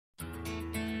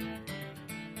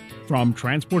From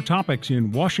Transport Topics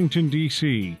in Washington,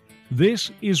 D.C., this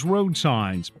is Road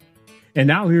Signs. And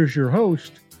now here's your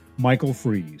host, Michael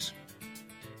Fries.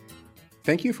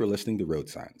 Thank you for listening to Road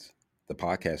Signs, the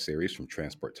podcast series from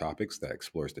Transport Topics that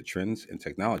explores the trends and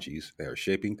technologies that are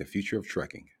shaping the future of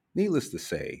trucking. Needless to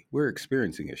say, we're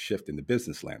experiencing a shift in the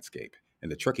business landscape,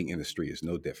 and the trucking industry is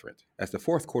no different. As the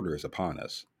fourth quarter is upon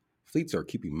us, fleets are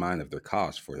keeping mind of their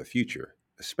costs for the future,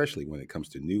 especially when it comes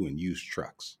to new and used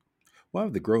trucks. One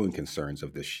of the growing concerns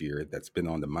of this year that's been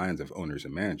on the minds of owners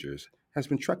and managers has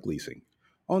been truck leasing.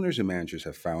 Owners and managers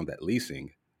have found that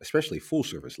leasing, especially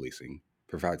full-service leasing,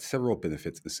 provides several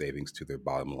benefits and savings to their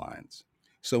bottom lines.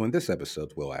 So in this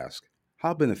episode, we'll ask,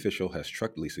 how beneficial has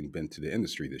truck leasing been to the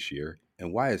industry this year,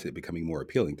 and why is it becoming more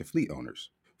appealing to fleet owners?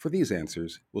 For these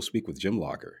answers, we'll speak with Jim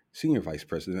Lager, Senior Vice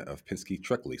President of Penske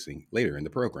Truck Leasing, later in the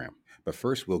program. But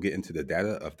first, we'll get into the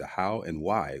data of the how and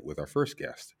why with our first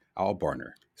guest, Al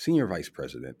Barner, Senior Vice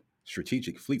President,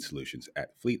 Strategic Fleet Solutions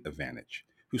at Fleet Advantage,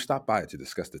 who stopped by to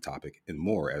discuss the topic and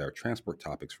more at our Transport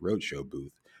Topics Roadshow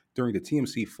booth during the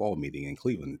TMC Fall meeting in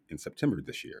Cleveland in September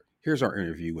this year. Here's our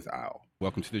interview with Al.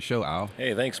 Welcome to the show, Al.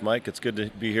 Hey, thanks, Mike. It's good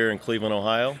to be here in Cleveland,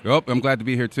 Ohio. Well, I'm glad to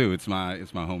be here, too. It's my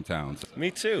hometown. So.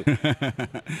 Me too.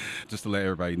 Just to let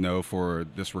everybody know, for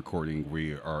this recording,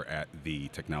 we are at the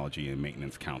Technology and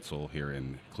Maintenance Council here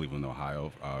in Cleveland,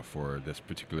 Ohio, for this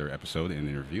particular episode and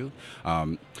interview.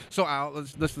 So, Al,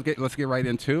 let's get right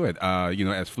into it.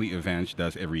 As Fleet Advantage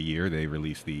does every year, they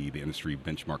release the industry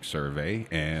benchmark survey,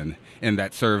 and in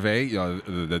that survey,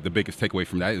 the biggest takeaway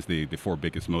from that is the four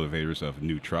biggest motivators of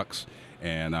new trucks.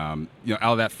 And, out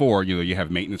of that four, you have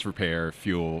maintenance, repair,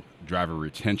 fuel, driver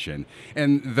retention.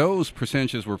 And those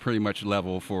percentages were pretty much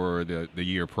level for the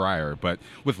year prior. But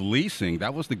with leasing,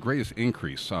 that was the greatest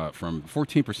increase from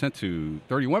 14% to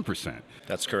 31%.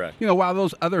 That's correct. While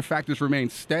those other factors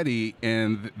remained steady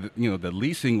and, the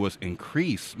leasing was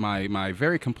increased, my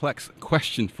very complex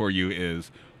question for you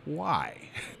is why?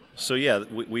 So, yeah,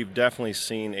 we've definitely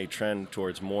seen a trend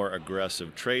towards more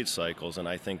aggressive trade cycles, and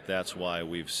I think that's why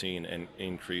we've seen an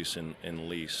increase in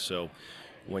lease. So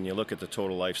when you look at the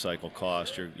total life cycle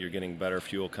cost, you're getting better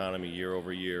fuel economy year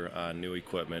over year on new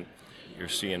equipment. You're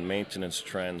seeing maintenance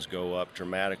trends go up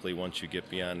dramatically once you get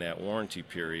beyond that warranty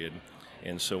period.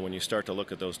 And so when you start to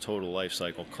look at those total life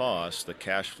cycle costs, the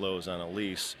cash flows on a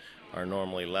lease are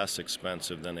normally less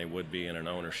expensive than they would be in an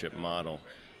ownership model.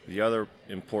 The other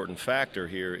important factor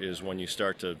here is when you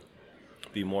start to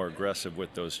be more aggressive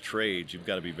with those trades, you've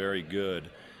got to be very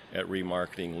good at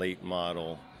remarketing late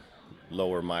model,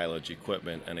 lower mileage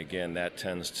equipment. And again, that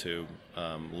tends to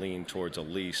lean towards a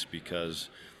lease because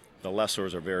the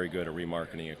lessors are very good at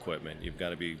remarketing equipment. You've got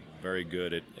to be very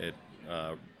good at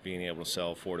being able to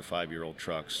sell 4 to 5 year old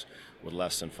trucks with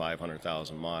less than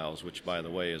 500,000 miles, which, by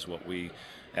the way, is what we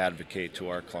advocate to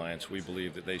our clients. We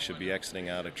believe that they should be exiting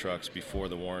out of trucks before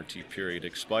the warranty period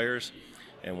expires.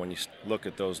 And when you look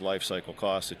at those life cycle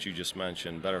costs that you just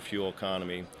mentioned, better fuel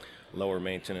economy, lower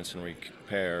maintenance and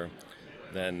repair,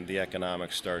 then the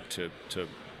economics start to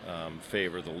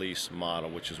favor the lease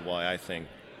model, which is why I think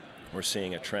we're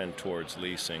seeing a trend towards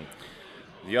leasing.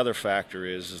 The other factor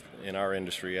is in our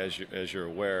industry, as you're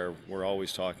aware, we're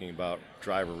always talking about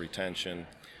driver retention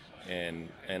and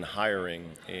hiring,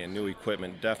 and new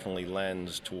equipment definitely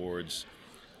lends towards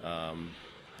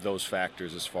those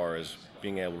factors as far as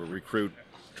being able to recruit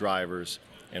drivers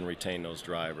and retain those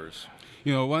drivers.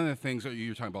 One of the things that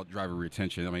you're talking about, driver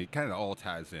retention, it kind of all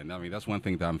ties in. That's one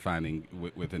thing that I'm finding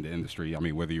within the industry.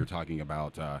 Whether you're talking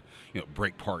about,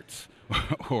 brake parts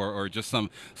or just some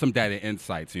data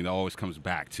insights, always comes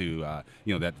back to,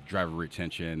 that driver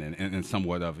retention and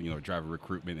somewhat of, driver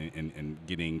recruitment and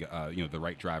getting, the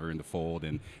right driver in the fold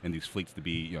and these fleets to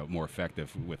be, more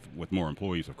effective with more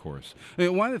employees, of course.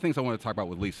 One of the things I want to talk about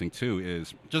with leasing, too,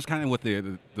 is just kind of with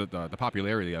the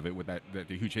popularity of it, with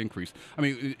the huge increase.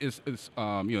 Is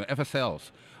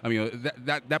FSLs.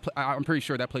 I'm pretty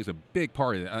sure that plays a big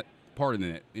part in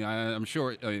it. I'm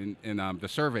sure in the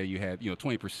survey you had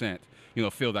 20%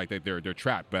 feel like they're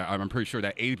trapped, but I'm pretty sure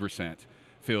that 80%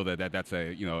 feel that's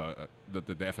the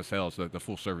FSLs, the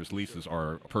full service leases,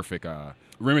 are a perfect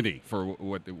remedy for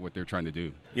what they're trying to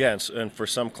do. Yeah, and for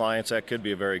some clients that could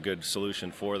be a very good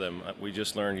solution for them. We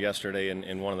just learned yesterday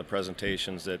in one of the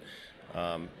presentations that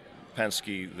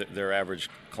Penske, their average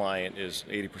client is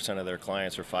 80% of their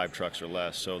clients are 5 trucks or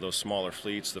less. So those smaller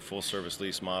fleets, the full service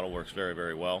lease model works very,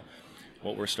 very well.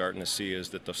 What we're starting to see is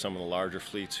that some of the larger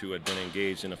fleets who had been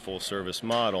engaged in a full service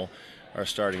model are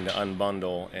starting to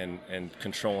unbundle and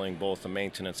controlling both the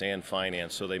maintenance and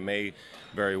finance. So they may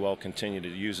very well continue to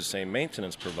use the same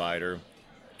maintenance provider,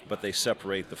 but they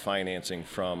separate the financing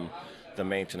from the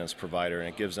maintenance provider, and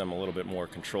it gives them a little bit more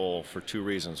control for two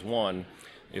reasons. One,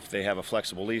 if they have a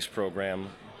flexible lease program,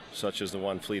 such as the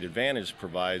one Fleet Advantage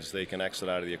provides, they can exit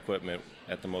out of the equipment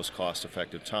at the most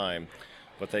cost-effective time.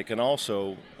 But they can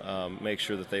also make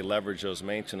sure that they leverage those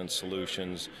maintenance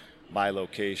solutions by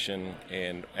location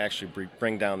and actually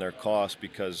bring down their costs,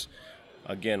 because,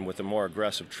 again, with a more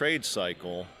aggressive trade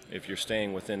cycle, if you're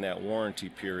staying within that warranty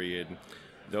period,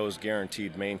 those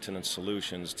guaranteed maintenance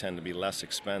solutions tend to be less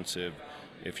expensive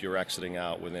if you're exiting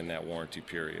out within that warranty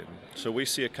period. So we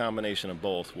see a combination of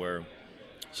both, where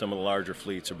some of the larger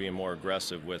fleets are being more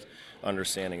aggressive with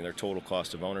understanding their total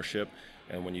cost of ownership,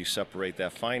 and when you separate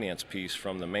that finance piece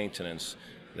from the maintenance,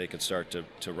 they can start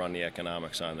to run the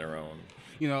economics on their own.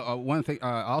 One thing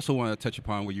I also want to touch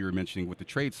upon what you were mentioning with the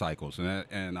trade cycles,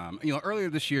 and earlier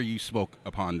this year you spoke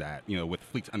upon that, with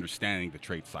fleets understanding the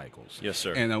trade cycles. Yes,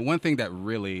 sir. And one thing that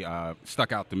really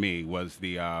stuck out to me was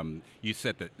you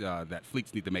said that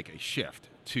fleets need to make a shift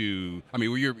to,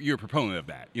 you're a proponent of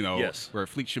that, Yes. Where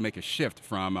fleets should make a shift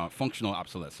from functional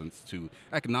obsolescence to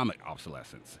economic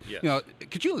obsolescence. Yes.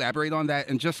 Could you elaborate on that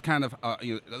and just kind of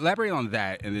elaborate on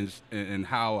that and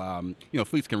how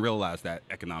fleets can realize that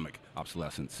economic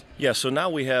obsolescence? Yeah, so now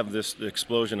we have this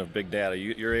explosion of big data.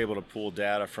 You're able to pull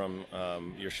data from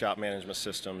your shop management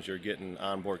systems. You're getting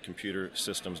onboard computer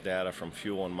systems data from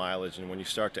fuel and mileage, and when you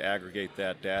start to aggregate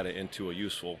that data into a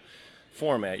useful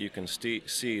format, you can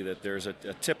see that there's a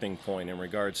tipping point in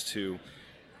regards to,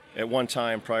 at one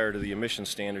time prior to the emission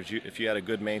standards, if you had a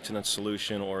good maintenance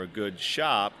solution or a good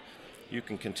shop, you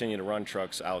can continue to run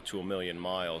trucks out to 1 million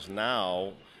miles.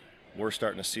 Now we're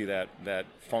starting to see that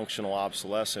functional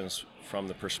obsolescence from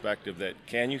the perspective that,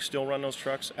 can you still run those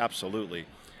trucks? Absolutely.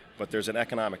 But there's an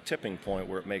economic tipping point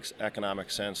where it makes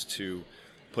economic sense to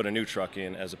put a new truck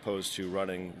in as opposed to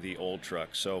running the old truck.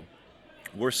 So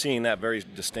we're seeing that very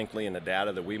distinctly in the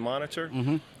data that we monitor,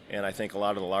 and I think a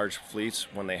lot of the large fleets,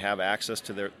 when they have access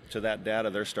to that data,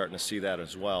 they're starting to see that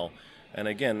as well. And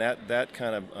again, that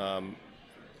kind of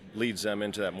leads them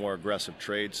into that more aggressive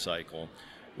trade cycle,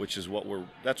 which is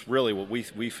that's really what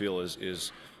we feel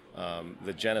is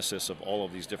the genesis of all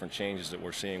of these different changes that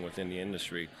we're seeing within the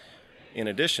industry. In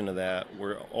addition to that,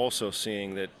 we're also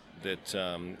seeing that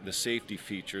the safety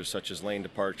features such as lane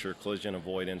departure, collision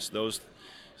avoidance, those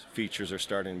features are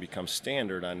starting to become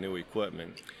standard on new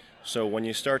equipment. So when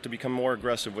you start to become more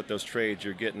aggressive with those trades,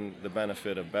 you're getting the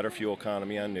benefit of better fuel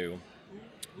economy on new,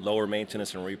 lower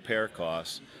maintenance and repair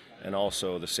costs, and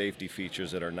also the safety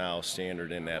features that are now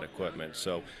standard in that equipment.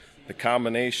 So the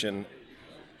combination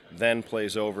then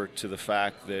plays over to the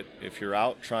fact that if you're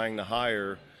out trying to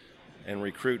hire and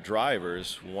recruit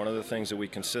drivers, one of the things that we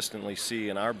consistently see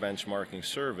in our benchmarking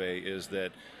survey is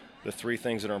that the three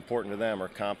things that are important to them are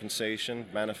compensation,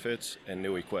 benefits, and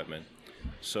new equipment.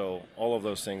 So all of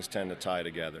those things tend to tie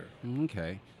together.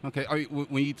 Okay.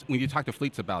 When you talk to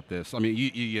fleets about this,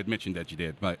 you had mentioned that you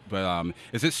did, but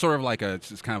is this sort of like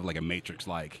it's kind of like a matrix,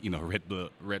 like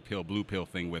red pill, blue pill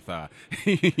thing with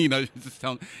just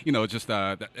telling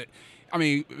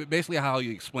basically how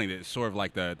you explain it is sort of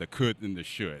like the could and the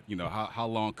should. How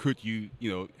long could you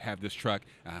have this truck?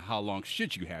 How long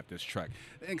should you have this truck?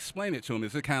 Explain it to them.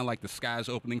 Is it kind of like the sky's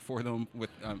opening for them?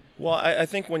 Well, I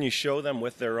think when you show them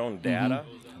with their own data,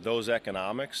 those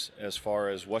economics, as far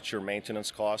as what's your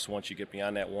maintenance costs once you get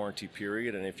beyond that warranty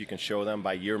period, and if you can show them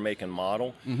by year, make, and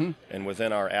model, and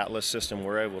within our Atlas system,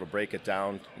 we're able to break it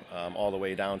down all the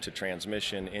way down to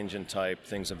transmission, engine type,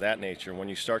 things of that nature. When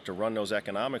you start to run those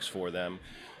economics for them,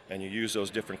 and you use those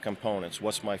different components,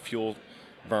 what's my fuel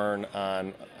burn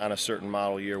on a certain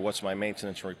model year, what's my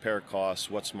maintenance and repair costs,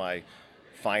 what's my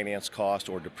finance cost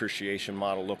or depreciation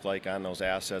model look like on those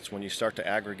assets. When you start to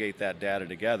aggregate that data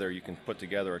together, you can put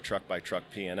together a truck-by-truck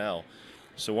P&L.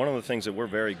 So one of the things that we're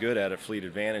very good at Fleet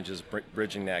Advantage is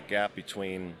bridging that gap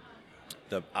between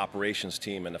the operations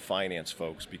team and the finance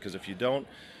folks, because if you don't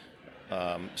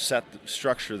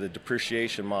structure the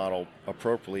depreciation model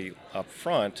appropriately up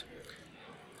front,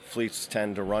 fleets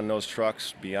tend to run those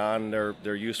trucks beyond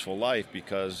their useful life,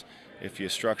 because if you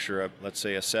structure, let's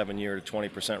say, a 7-year to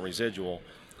 20% residual,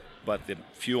 but the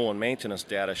fuel and maintenance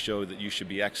data show that you should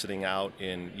be exiting out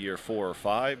in year 4 or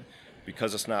 5,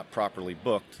 because it's not properly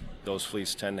booked, those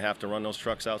fleets tend to have to run those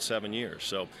trucks out 7 years.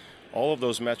 So all of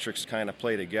those metrics kind of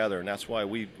play together, and that's why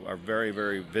we are very,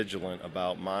 very vigilant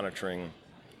about monitoring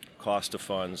cost of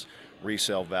funds,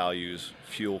 resale values,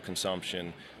 fuel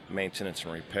consumption, maintenance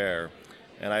and repair.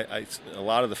 And a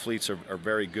lot of the fleets are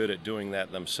very good at doing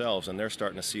that themselves, and they're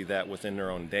starting to see that within their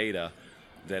own data,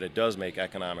 that it does make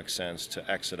economic sense to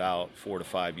exit out 4 to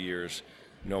 5 years,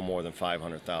 no more than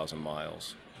 500,000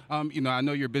 miles. I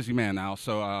know you're a busy man now,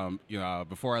 so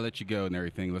before I let you go and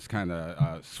everything, let's kind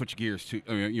of switch gears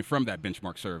to from that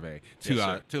benchmark survey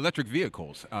to to electric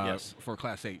vehicles for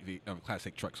Class 8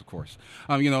 trucks, of course.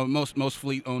 Most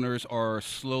fleet owners are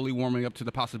slowly warming up to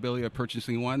the possibility of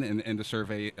purchasing one, and in the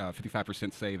survey,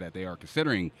 55% say that they are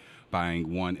considering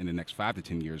buying one in the next 5 to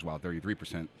 10 years, while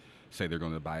 33% say they're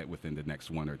going to buy it within the next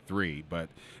 1 or 3. But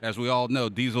as we all know,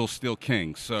 diesel's still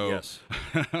king. So Yes.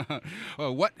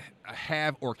 what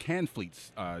have or can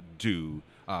fleets do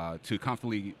to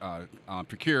confidently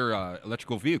procure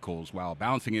electrical vehicles while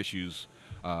balancing issues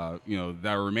that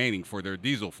are remaining for their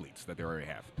diesel fleets that they already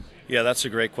have? Yeah, that's a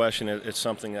great question. It's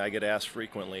something I get asked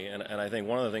frequently, and I think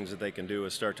one of the things that they can do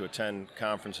is start to attend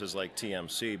conferences like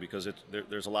TMC, because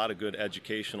there's a lot of good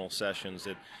educational sessions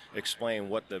that explain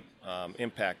what the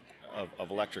impact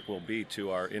of electric will be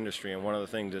to our industry. And one of the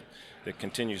things that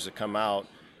continues to come out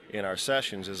in our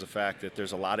sessions is the fact that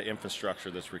there's a lot of infrastructure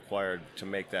that's required to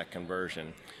make that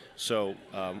conversion. So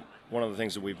one of the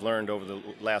things that we've learned over the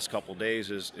last couple of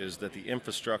days is that the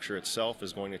infrastructure itself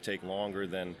is going to take longer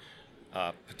than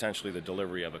potentially the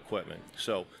delivery of equipment.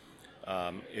 So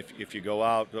if you go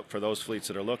out, for those fleets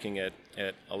that are looking at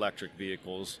electric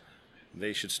vehicles,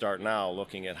 they should start now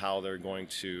looking at how they're going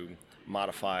to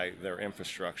modify their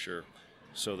infrastructure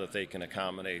so that they can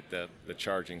accommodate the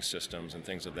charging systems and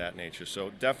things of that nature.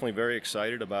 So definitely very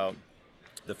excited about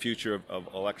the future of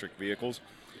electric vehicles.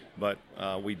 But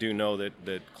we do know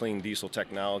that clean diesel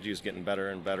technology is getting better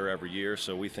and better every year,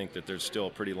 so we think that there's still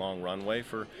a pretty long runway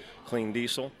for clean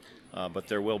diesel. But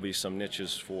there will be some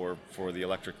niches for the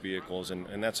electric vehicles,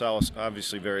 and that's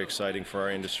obviously very exciting for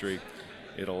our industry.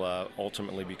 It'll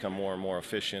ultimately become more and more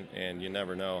efficient, and you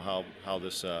never know how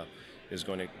this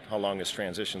how long this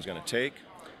transition is going to take.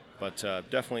 But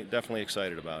definitely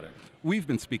excited about it. We've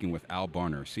been speaking with Al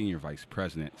Barner, Senior Vice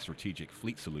President, Strategic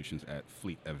Fleet Solutions at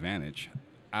Fleet Advantage.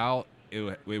 Al,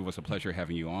 it was a pleasure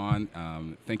having you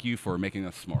on. Thank you for making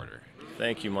us smarter.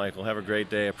 Thank you, Michael. Have a great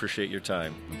day. I appreciate your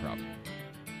time. No problem.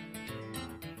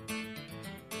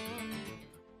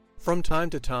 From time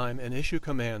to time, an issue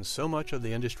commands so much of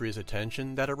the industry's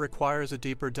attention that it requires a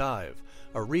deeper dive,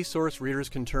 a resource readers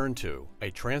can turn to,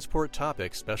 a Transport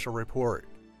Topics special report.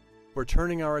 We're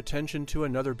turning our attention to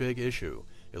another big issue,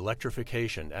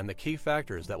 electrification and the key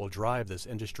factors that will drive this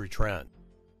industry trend.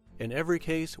 In every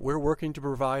case, we're working to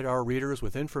provide our readers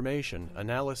with information,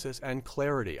 analysis, and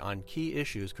clarity on key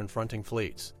issues confronting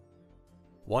fleets.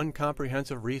 One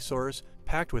comprehensive resource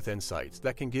packed with insights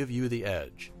that can give you the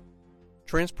edge.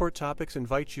 Transport Topics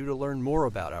invites you to learn more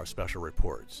about our special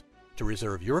reports. To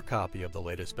reserve your copy of the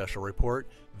latest special report,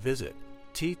 visit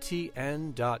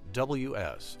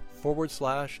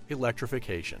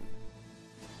ttn.ws/electrification.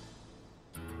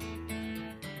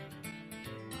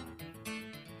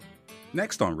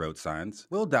 Next on Road Signs,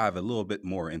 we'll dive a little bit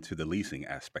more into the leasing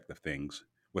aspect of things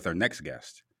with our next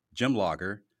guest, Jim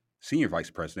Lager, Senior Vice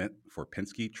President for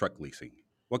Penske Truck Leasing.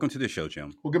 Welcome to the show,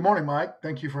 Jim. Well, good morning, Mike.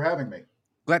 Thank you for having me.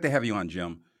 Glad to have you on,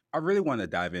 Jim. I really want to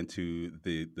dive into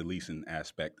the leasing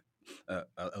aspect a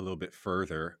little bit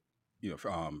further.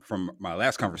 From my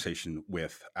last conversation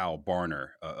with Al Barner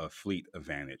of Fleet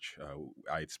Advantage,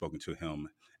 I had spoken to him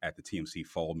at the TMC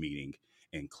fall meeting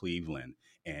in Cleveland,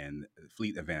 and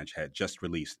Fleet Advantage had just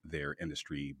released their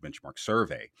industry benchmark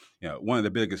survey. One of the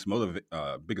biggest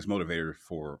motivators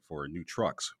for new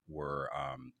trucks were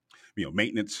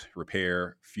maintenance,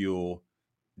 repair, fuel,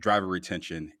 driver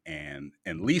retention, and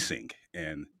leasing.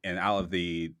 And out of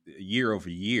the year over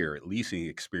year, leasing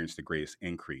experienced the greatest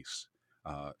increase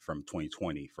from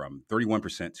 2020, from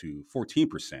 31% to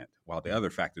 14%, while the other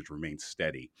factors remained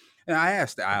steady. And I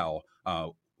asked Al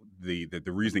the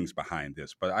reasonings behind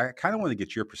this, but I kind of want to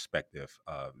get your perspective.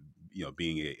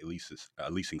 Being a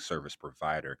leasing service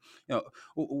provider,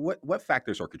 what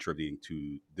factors are contributing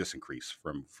to this increase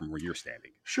from where you're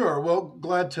standing? Sure. Well,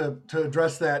 glad to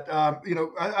address that.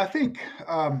 I think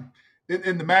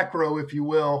in the macro, if you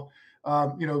will,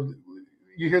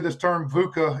 you hear this term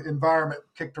VUCA environment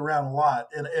kicked around a lot,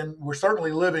 and we're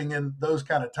certainly living in those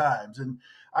kind of times. And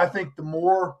I think the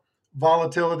more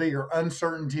volatility or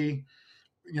uncertainty,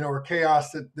 or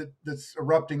chaos that's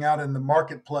erupting out in the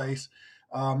marketplace,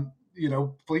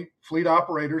 fleet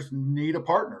operators need a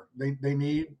partner. They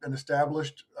need an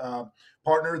established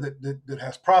partner that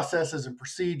has processes and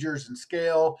procedures and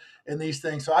scale and these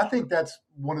things. So I think that's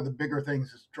one of the bigger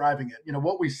things that's driving it.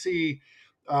 What we see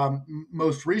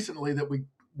most recently that we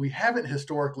haven't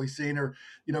historically seen are,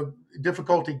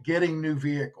 difficulty getting new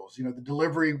vehicles. The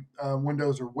delivery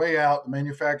windows are way out. The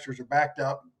manufacturers are backed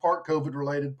up, part COVID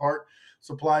related, part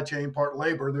supply chain, part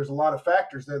labor. There's a lot of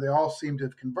factors there. They all seem to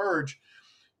have converged.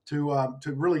 to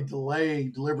really delay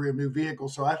delivery of new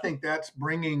vehicles. So I think that's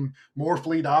bringing more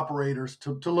fleet operators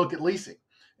to look at leasing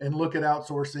and look at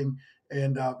outsourcing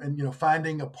and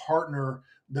finding a partner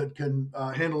that can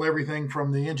handle everything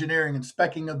from the engineering and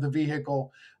specing of the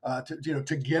vehicle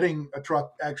to getting a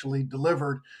truck actually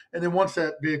delivered, and then once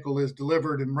that vehicle is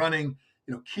delivered and running,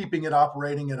 keeping it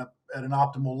operating at an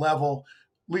optimal level.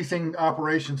 Leasing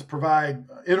operations provide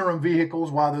interim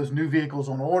vehicles while those new vehicles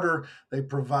on order. They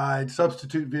provide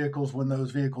substitute vehicles when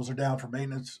those vehicles are down for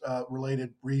maintenance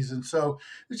related reasons. So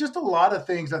there's just a lot of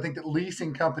things I think that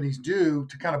leasing companies do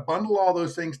to kind of bundle all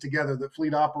those things together that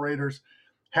fleet operators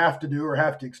have to do or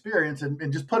have to experience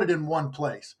and just put it in one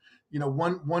place.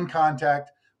 One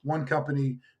contact, one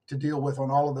company to deal with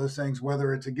on all of those things,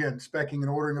 whether it's, again, specing and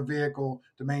ordering a vehicle,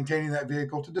 to maintaining that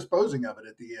vehicle, to disposing of it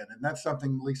at the end. And that's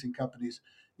something leasing companies,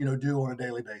 do on a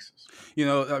daily basis.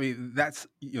 That's,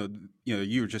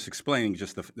 you were just explaining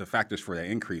just the factors for that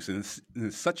increase. And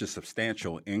it's such a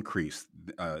substantial increase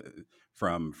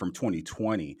from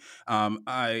 2020.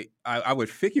 I would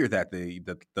figure that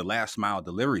the last mile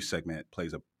delivery segment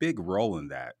plays a big role in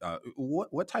that.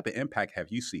 What type of impact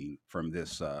have you seen from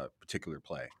this particular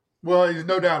play? Well, there's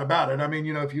no doubt about it. I mean,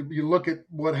 if you look at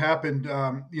what happened,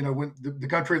 when the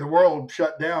country and the world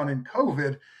shut down in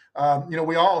COVID,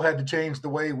 we all had to change the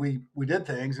way we did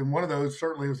things. And one of those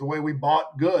certainly was the way we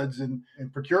bought goods and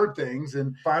procured things.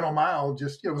 And final mile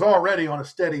just, it was already on a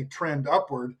steady trend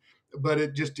upward, but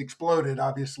it just exploded,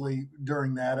 obviously,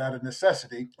 during that out of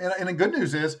necessity. And the good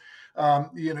news is,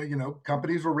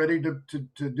 companies were ready to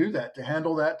do that, to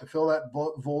handle that, to fill that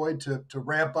void, to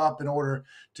ramp up in order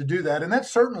to do that. And that's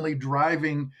certainly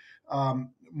driving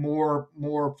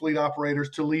more fleet operators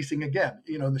to leasing again.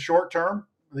 In the short term,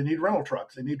 they need rental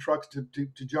trucks. They need trucks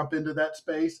to jump into that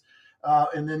space.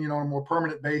 And then, on a more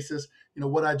permanent basis,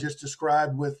 what I just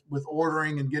described with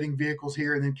ordering and getting vehicles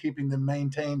here and then keeping them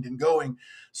maintained and going.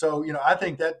 So, I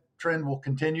think that trend will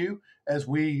continue as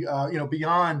we,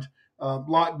 beyond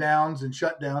lockdowns and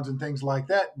shutdowns and things like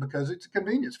that, because it's a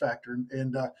convenience factor.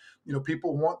 And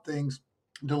people want things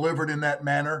delivered in that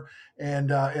manner.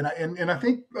 And I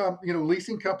think,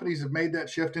 leasing companies have made that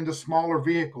shift into smaller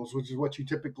vehicles, which is what you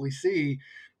typically see,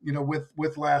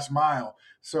 with last mile.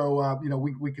 So,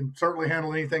 we can certainly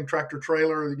handle anything tractor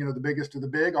trailer, the biggest of the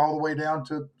big, all the way down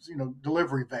to,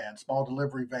 delivery vans, small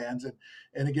delivery vans.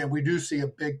 And again, we do see a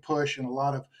big push and a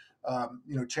lot of,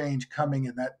 change coming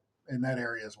in that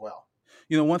area as well.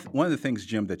 One of the things,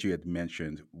 Jim, that you had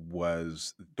mentioned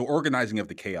was the organizing of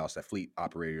the chaos that fleet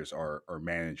operators are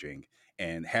managing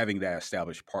and having that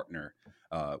established partner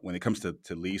when it comes to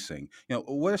leasing.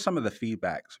 What are some of the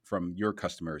feedbacks from your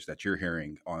customers that you're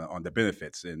hearing on the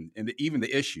benefits and even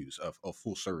the issues of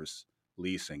full service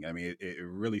leasing? I mean, it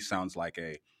really sounds like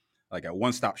a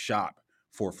one-stop shop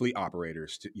for fleet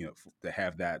operators to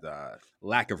have that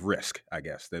lack of risk, I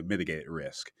guess, the mitigated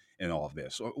risk in all of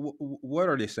this. What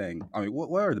are they saying? I mean,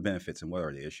 what are the benefits and what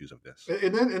are the issues of this?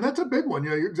 And that's a big one.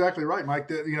 You're exactly right, Mike.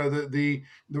 The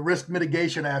risk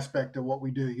mitigation aspect of what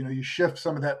we do. You shift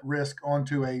some of that risk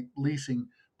onto a leasing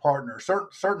partner.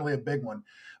 Certainly a big one.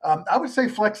 I would say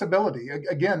flexibility.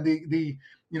 Again, the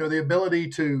ability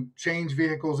to change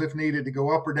vehicles if needed, to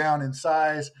go up or down in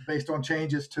size based on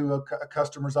changes to a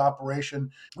customer's operation.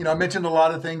 I mentioned a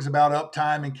lot of things about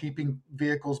uptime and keeping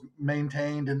vehicles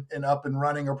maintained and up and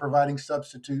running, or providing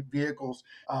substitute vehicles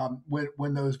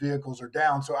when those vehicles are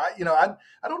down. So I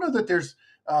don't know that there's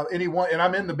anyone, and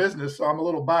I'm in the business, so I'm a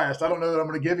little biased. I don't know that I'm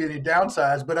going to give you any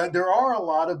downsides, but there are a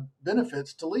lot of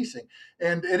benefits to leasing,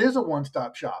 and it is a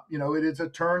one-stop shop. It is a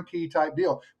turnkey type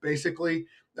deal. Basically,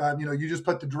 you just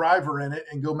put the driver in it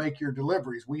and go make your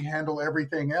deliveries. We handle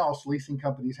everything else. Leasing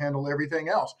companies handle everything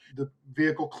else. The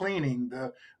vehicle cleaning,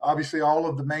 obviously all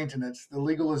of the maintenance, the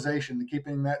legalization, the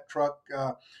keeping that truck,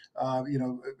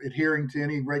 adhering to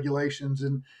any regulations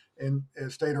in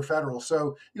state or federal.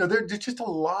 So, there's just a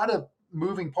lot of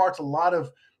moving parts, a lot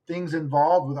of things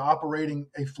involved with operating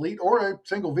a fleet or a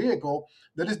single vehicle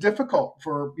that is difficult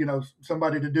for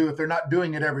somebody to do if they're not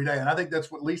doing it every day. And I think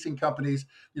that's what leasing companies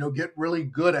get really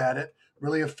good at it,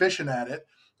 really efficient at it,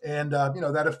 and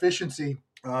that efficiency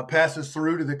passes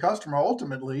through to the customer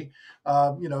ultimately,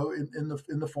 in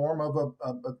the form of a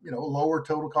lower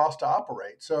total cost to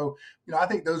operate. So I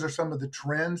think those are some of the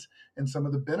trends and some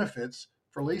of the benefits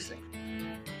for leasing.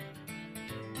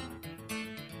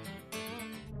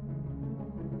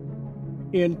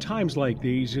 In times like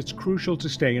these, it's crucial to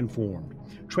stay informed.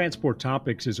 Transport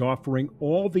Topics is offering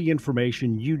all the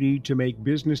information you need to make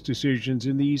business decisions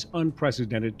in these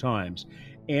unprecedented times.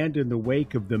 And in the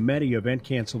wake of the many event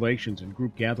cancellations and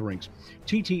group gatherings,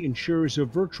 TT ensures a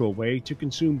virtual way to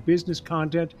consume business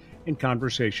content and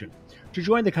conversation. To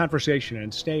join the conversation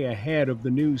and stay ahead of the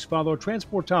news, follow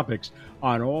Transport Topics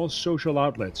on all social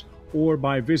outlets or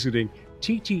by visiting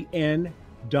ttn.ws/stay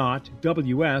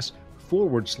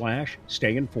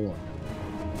informed.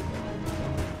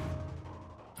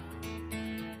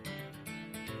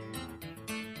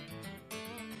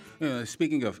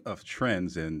 Speaking of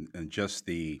trends and just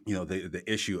the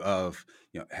issue of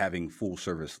having full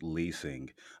service leasing,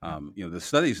 the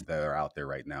studies that are out there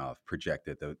right now have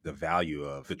projected the value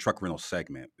of the truck rental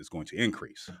segment is going to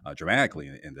increase dramatically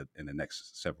in the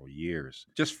next several years.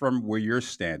 Just from where you're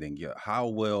standing, how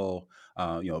will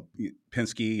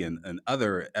Penske and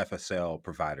other FSL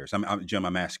providers? Jim,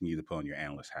 I'm asking you to put on your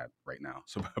analyst hat right now.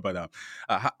 So, but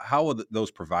how will those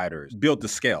providers build the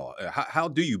scale? How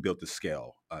do you build the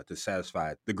scale to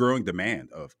satisfy the growing demand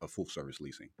of full service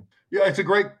leasing? Yeah, it's a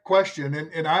great question,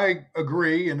 and I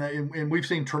agree, and we've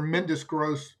seen tremendous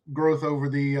growth over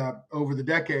the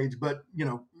decades, but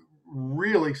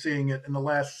really seeing it in the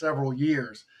last several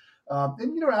years.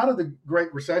 And out of the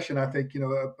Great Recession, I think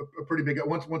a pretty big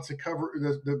once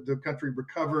the country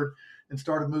recovered and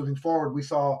started moving forward, we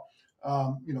saw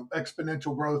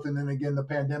exponential growth, and then again the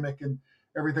pandemic and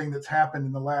everything that's happened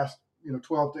in the last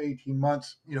 12 to 18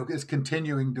 months, is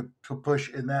continuing to push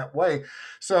in that way.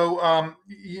 So,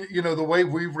 the way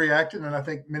we've reacted, and I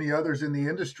think many others in the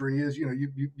industry, is,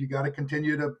 you got to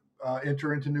continue to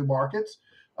enter into new markets,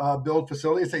 build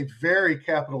facilities. It's a very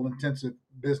capital intensive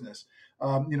business.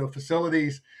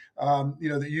 Facilities,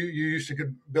 that you used to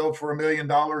could build for $1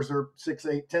 million or $6,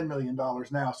 $8, $10 million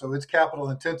now. So it's capital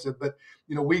intensive, but,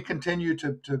 we continue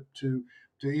to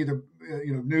either,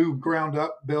 new ground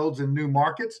up builds in new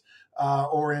markets,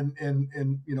 or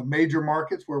in major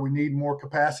markets where we need more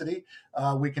capacity.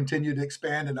 We continue to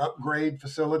expand and upgrade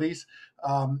facilities,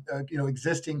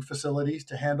 existing facilities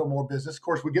to handle more business. Of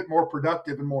course, we get more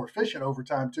productive and more efficient over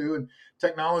time too. And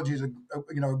technology is a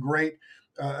great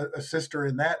assister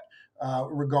in that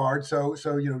regard. So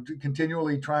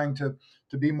continually trying to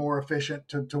be more efficient,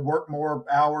 to work more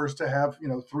hours, to have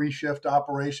 3-shift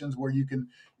operations where you can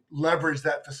leverage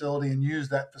that facility and use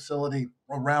that facility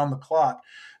around the clock.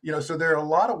 So there are a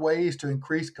lot of ways to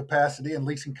increase capacity, and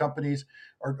leasing companies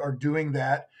are doing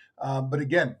that. But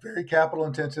again, very capital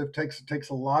intensive, takes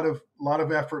a lot of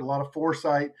effort, a lot of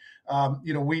foresight.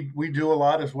 We do a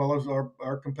lot, as well as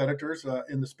our competitors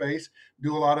in the space,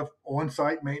 do a lot of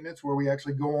on-site maintenance where we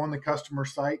actually go on the customer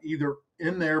site, either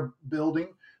in their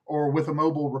building or with a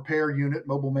mobile repair unit,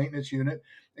 mobile maintenance unit.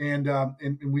 And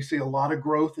we see a lot of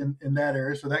growth in that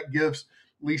area. So that gives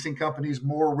leasing companies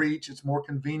more reach. It's more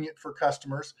convenient for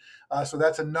customers. So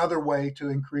that's another way to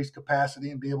increase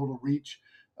capacity and be able to reach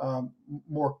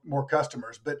more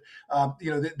customers. But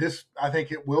this, I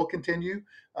think it will continue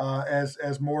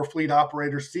as more fleet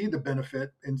operators see the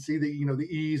benefit and see the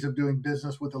ease of doing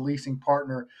business with a leasing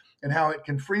partner, and how it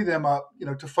can free them up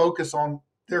to focus on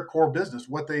their core business,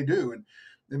 what they do. And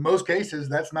in most cases,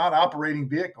 that's not operating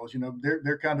vehicles.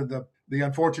 They're kind of the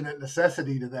unfortunate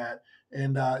necessity to that.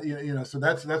 And so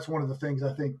that's one of the things,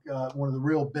 I think, one of the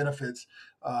real benefits,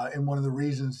 and one of the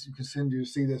reasons you continue to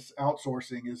see this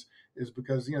outsourcing is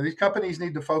because these companies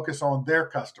need to focus on their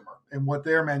customer and what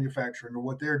they're manufacturing or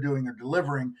what they're doing or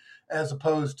delivering, as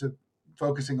opposed to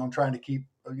focusing on trying to keep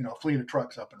a fleet of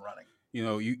trucks up and running.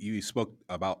 You spoke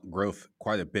about growth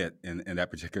quite a bit in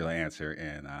that particular answer.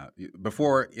 And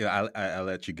before I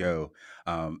let you go,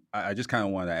 I just kind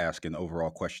of wanted to ask an overall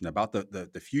question about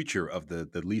the future of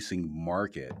the leasing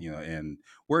market, and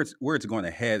where it's going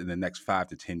to head in the next 5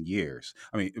 to 10 years.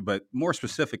 I mean, but more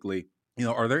specifically,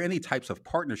 are there any types of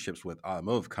partnerships with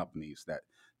automotive companies that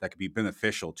could be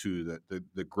beneficial to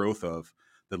the growth of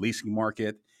the leasing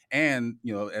market? And,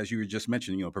 as you just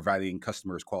mentioned, providing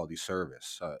customers quality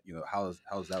service, how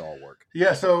does that all work?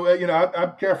 Yeah. So,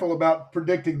 I'm careful about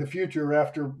predicting the future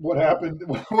after what happened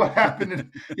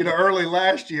in, early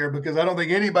last year, because I don't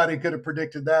think anybody could have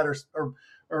predicted that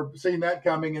or seen that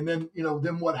coming. And then,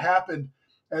 then what happened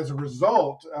as a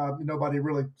result, nobody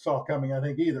really saw coming, I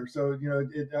think, either. So,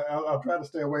 I'll try to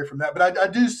stay away from that. But I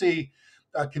do see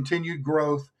continued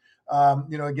growth.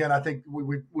 Again, I think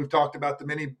we've talked about the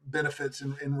many benefits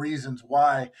and reasons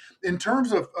why. In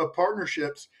terms of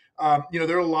partnerships,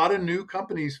 there are a lot of new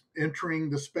companies entering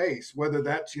the space, whether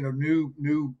that's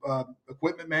new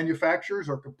equipment manufacturers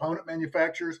or component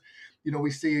manufacturers.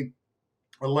 We see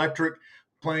electric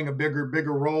playing a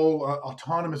bigger role,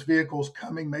 autonomous vehicles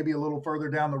coming maybe a little further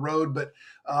down the road, but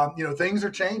things are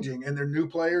changing and there are new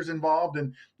players involved.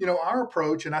 And our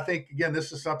approach, and I think again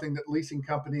this is something that leasing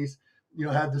companies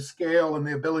have the scale and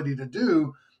the ability to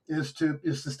do, is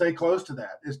to stay close to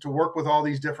that, is to work with all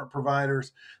these different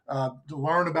providers, to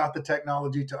learn about the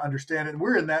technology, to understand it. And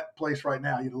we're in that place right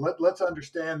now. Let's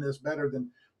understand this better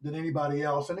than anybody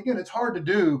else. And again, it's hard to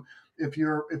do if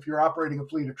you're operating a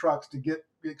fleet of trucks, to get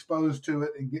exposed to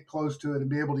it and get close to it and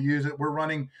be able to use it. We're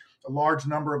running a large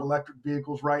number of electric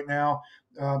vehicles right now,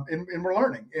 and we're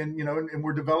learning, and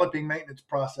we're developing maintenance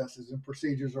processes and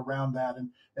procedures around that,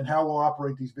 and how we'll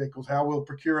operate these vehicles, how we'll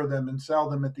procure them and sell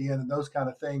them at the end, and those kind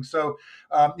of things. So,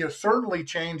 certainly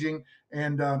changing,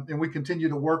 and we continue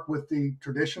to work with the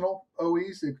traditional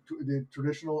OEs, the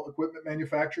traditional equipment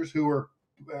manufacturers, who are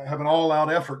have an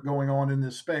all-out effort going on in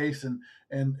this space,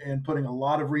 and putting a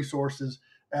lot of resources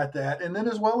at that. And then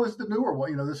as well as the newer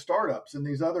one, the startups and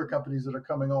these other companies that are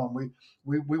coming on.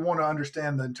 We want to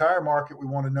understand the entire market. We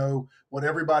want to know what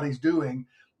everybody's doing,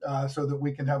 so that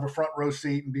we can have a front row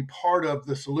seat and be part of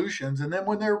the solutions. And then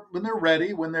when they're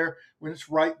ready, when it's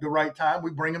the right time,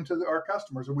 we bring them to our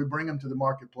customers, or we bring them to the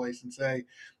marketplace and say,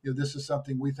 this is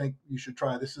something we think you should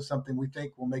try. This is something we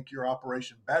think will make your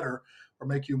operation better or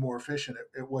make you more efficient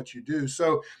at what you do.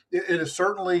 So it is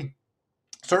certainly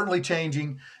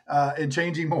changing, and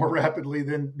changing more rapidly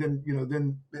than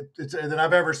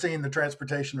I've ever seen the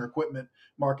transportation or equipment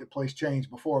marketplace change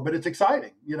before. But it's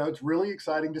exciting. It's really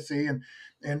exciting to see,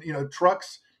 and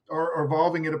trucks are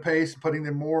evolving at a pace, putting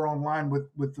them more online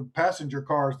with the passenger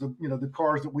cars, the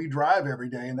cars that we drive every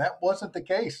day, and that wasn't the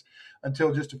case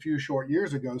until just a few short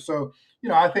years ago. So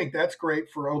I think that's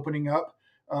great for opening up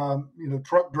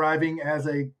truck driving as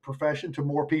a profession to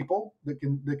more people that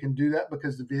can do that,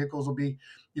 because the vehicles will be,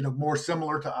 more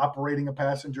similar to operating a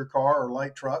passenger car or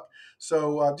light truck.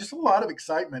 So just a lot of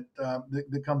excitement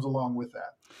that comes along with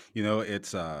that.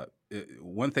 It's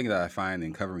one thing that I find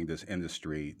in covering this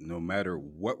industry, no matter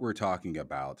what we're talking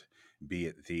about, be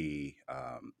it the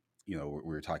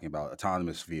we're talking about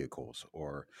autonomous vehicles,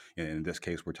 or in this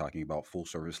case, we're talking about full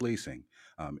service leasing.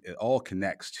 It all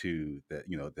connects to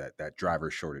that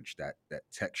driver shortage, that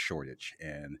tech shortage,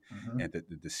 and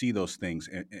to see those things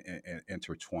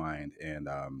intertwined, and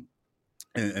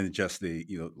just the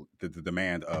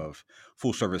demand of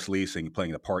full service leasing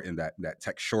playing a part in that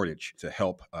tech shortage to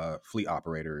help fleet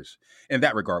operators in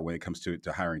that regard when it comes to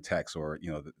hiring techs, or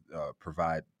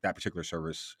provide that particular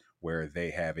service where they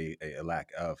have a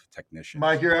lack of technicians.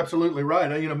 Mike, you're absolutely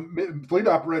right. Fleet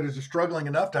operators are struggling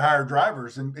enough to hire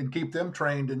drivers and keep them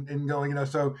trained and going.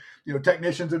 So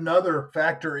technicians, another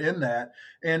factor in that.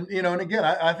 And and again,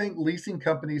 I think leasing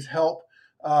companies help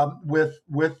with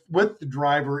the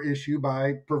driver issue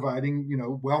by providing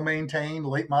well maintained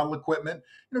late model equipment.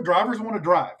 Drivers want to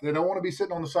drive. They don't want to be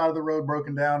sitting on the side of the road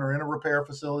broken down or in a repair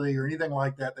facility or anything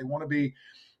like that. They want to be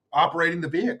operating the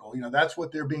vehicle. That's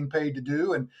what they're being paid to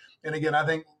do. And again, I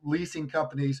think leasing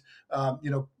companies,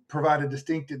 provide a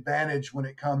distinct advantage when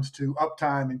it comes to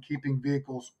uptime and keeping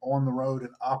vehicles on the road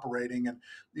and operating, and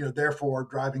therefore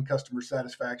driving customer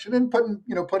satisfaction and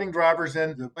putting drivers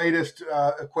in the latest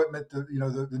equipment,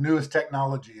 the newest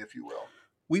technology, if you will.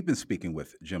 We've been speaking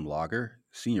with Jim Lager,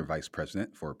 Senior Vice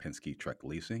President for Penske Truck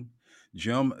Leasing.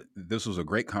 Jim, this was a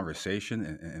great conversation,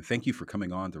 and thank you for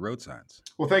coming on to Road Signs.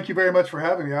 Well, thank you very much for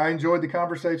having me. I enjoyed the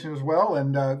conversation as well,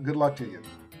 and good luck to you.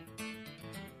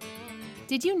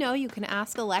 Did you know you can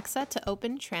ask Alexa to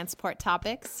open Transport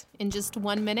Topics? In just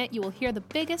 1 minute, you will hear the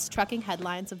biggest trucking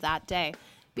headlines of that day.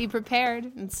 Be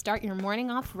prepared and start your morning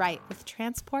off right with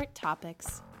Transport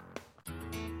Topics.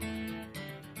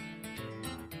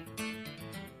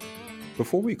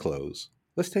 Before we close,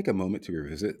 let's take a moment to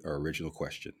revisit our original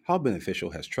question. How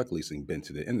beneficial has truck leasing been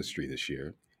to the industry this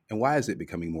year, and why is it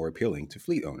becoming more appealing to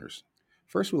fleet owners?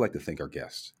 First, we'd like to thank our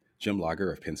guests, Jim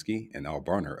Lager of Penske and Al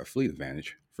Barner of Fleet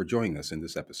Advantage, for joining us in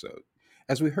this episode.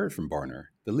 As we heard from Barner,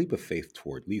 the leap of faith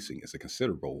toward leasing is a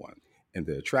considerable one, and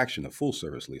the attraction of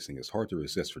full-service leasing is hard to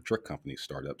resist for truck companies,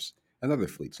 startups, and other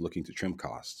fleets looking to trim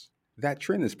costs. That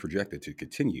trend is projected to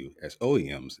continue as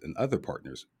OEMs and other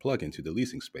partners plug into the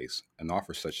leasing space and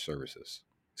offer such services.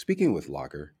 Speaking with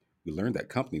Lager, we learned that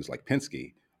companies like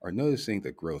Penske are noticing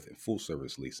the growth in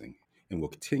full-service leasing and will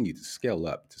continue to scale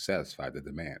up to satisfy the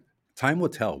demand. Time will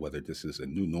tell whether this is a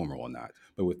new normal or not,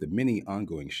 but with the many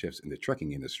ongoing shifts in the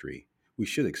trucking industry, we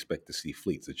should expect to see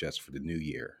fleets adjust for the new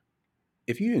year.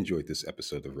 If you enjoyed this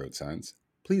episode of Road Signs,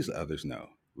 please let others know.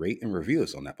 Rate and review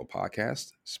us on Apple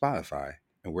Podcasts, Spotify,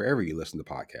 and wherever you listen to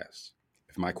podcasts.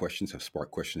 If my questions have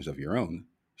sparked questions of your own,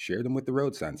 share them with the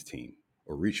Road Signs team,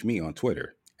 or reach me on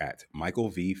Twitter at Michael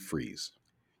V. Freeze.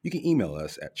 You can email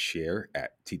us at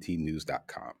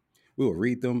share@ttnews.com. We will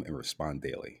read them and respond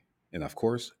daily. And of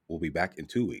course, we'll be back in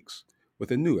 2 weeks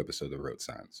with a new episode of Road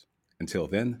Signs. Until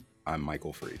then, I'm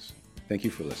Michael Freeze. Thank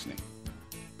you for listening.